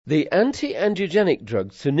The anti-angiogenic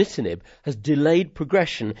drug sunitinib has delayed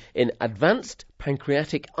progression in advanced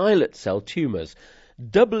pancreatic islet cell tumours,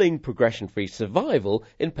 doubling progression-free survival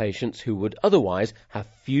in patients who would otherwise have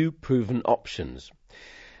few proven options.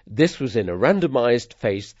 This was in a randomised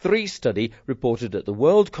Phase 3 study reported at the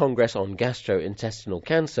World Congress on Gastrointestinal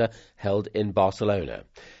Cancer held in Barcelona.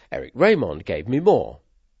 Eric Raymond gave me more.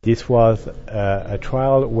 This was a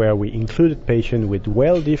trial where we included patients with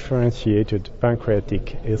well-differentiated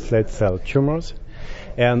pancreatic islet cell tumors,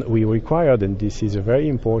 and we required, and this is a very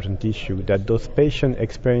important issue, that those patients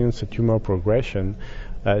experience a tumor progression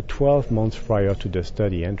 12 months prior to the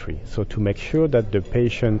study entry. So to make sure that the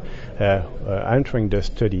patient entering the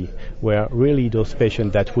study were really those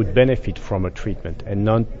patients that would benefit from a treatment and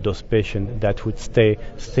not those patients that would stay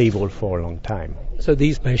stable for a long time. So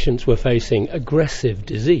these patients were facing aggressive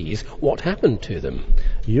disease. What happened to them?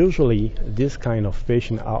 Usually, this kind of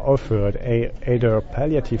patients are offered either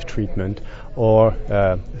palliative treatment or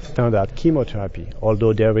standard chemotherapy,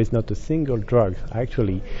 although there is not a single drug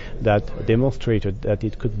actually that demonstrated that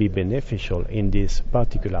it could be beneficial in this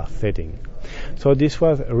particular setting. So this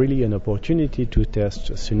was really an opportunity to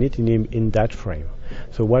test sunitinib in that frame.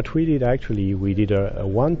 So what we did actually, we did a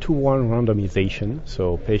 1-to-1 randomization,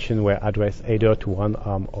 so patients were addressed either to one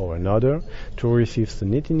arm or another to receive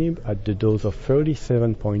sunitinib at the dose of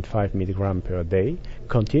 37.5 milligrams per day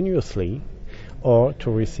continuously, or to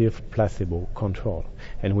receive placebo control.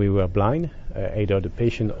 And we were blind, either the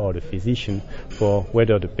patient or the physician, for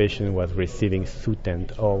whether the patient was receiving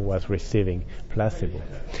Sutent or was receiving placebo.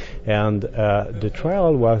 And the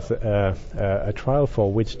trial was a trial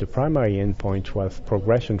for which the primary endpoint was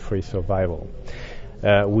progression-free survival.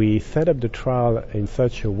 We set up the trial in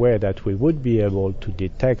such a way that we would be able to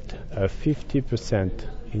detect a 50%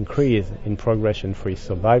 increase in progression-free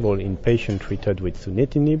survival in patients treated with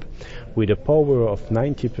sunitinib with a power of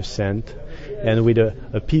 90% and with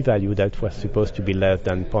a p-value that was supposed to be less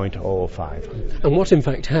than 0.005. And what in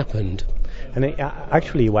fact happened? And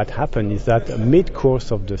actually what happened is that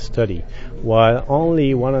mid-course of the study, while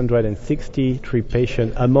only 163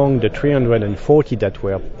 patients among the 340 that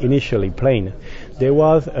were initially planned, there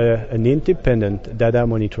was an independent data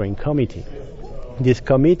monitoring committee. This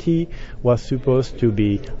committee was supposed to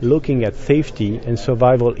be looking at safety and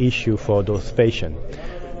survival issue for those patients.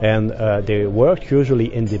 And they worked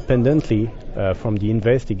usually independently from the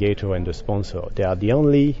investigator and the sponsor. They are the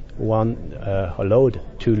only one allowed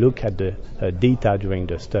to look at the data during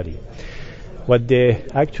the study. What they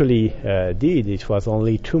actually did, it was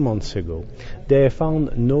only 2 months ago, they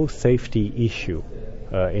found no safety issue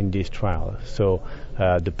in this trial. So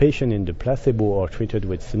the patient in the placebo or treated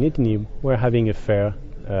with sunitinib were having a fair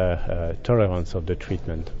tolerance of the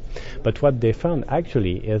treatment. But what they found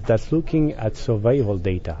actually is that looking at survival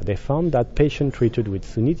data, they found that patients treated with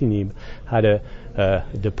sunitinib had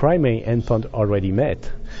the primary endpoint already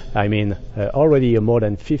met. I mean, already a more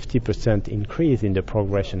than 50% increase in the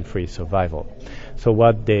progression-free survival. So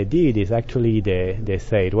what they did is actually they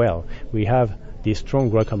said, well, we have this strong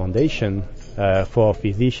recommendation for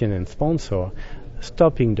physician and sponsor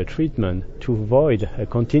stopping the treatment to avoid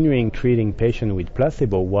continuing treating patients with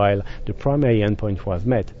placebo while the primary endpoint was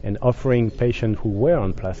met, and offering patients who were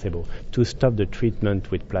on placebo to stop the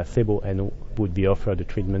treatment with placebo and would be offered the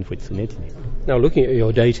treatment with sunitinib. Now, looking at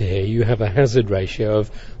your data here, you have a hazard ratio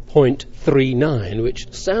of 0.39,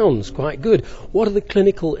 which sounds quite good. What are the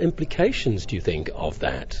clinical implications, do you think, of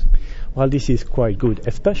that? Well, this is quite good,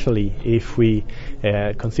 especially if we,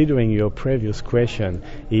 considering your previous question,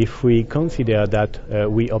 if we consider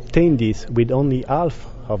that we obtained this with only half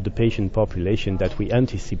of the patient population that we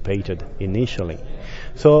anticipated initially.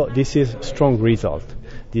 So this is strong result.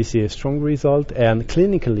 This is a strong result and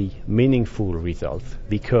clinically meaningful result,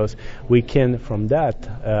 because we can from that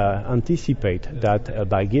anticipate that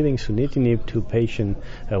by giving sunitinib to patients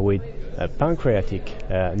with pancreatic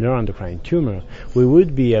neuroendocrine tumor, we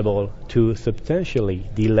would be able to substantially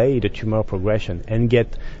delay the tumor progression and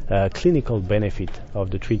get clinical benefit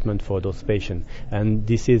of the treatment for those patients. And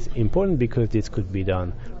this is important because this could be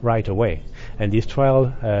done right away. And this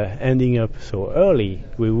trial ending up so early,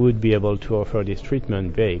 we would be able to offer this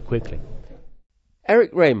treatment very quickly.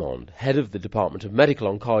 Eric Raymond, head of the Department of Medical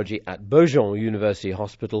Oncology at Beaujon University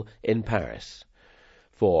Hospital in Paris.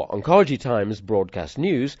 For Oncology Times Broadcast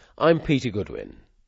News, I'm Peter Goodwin.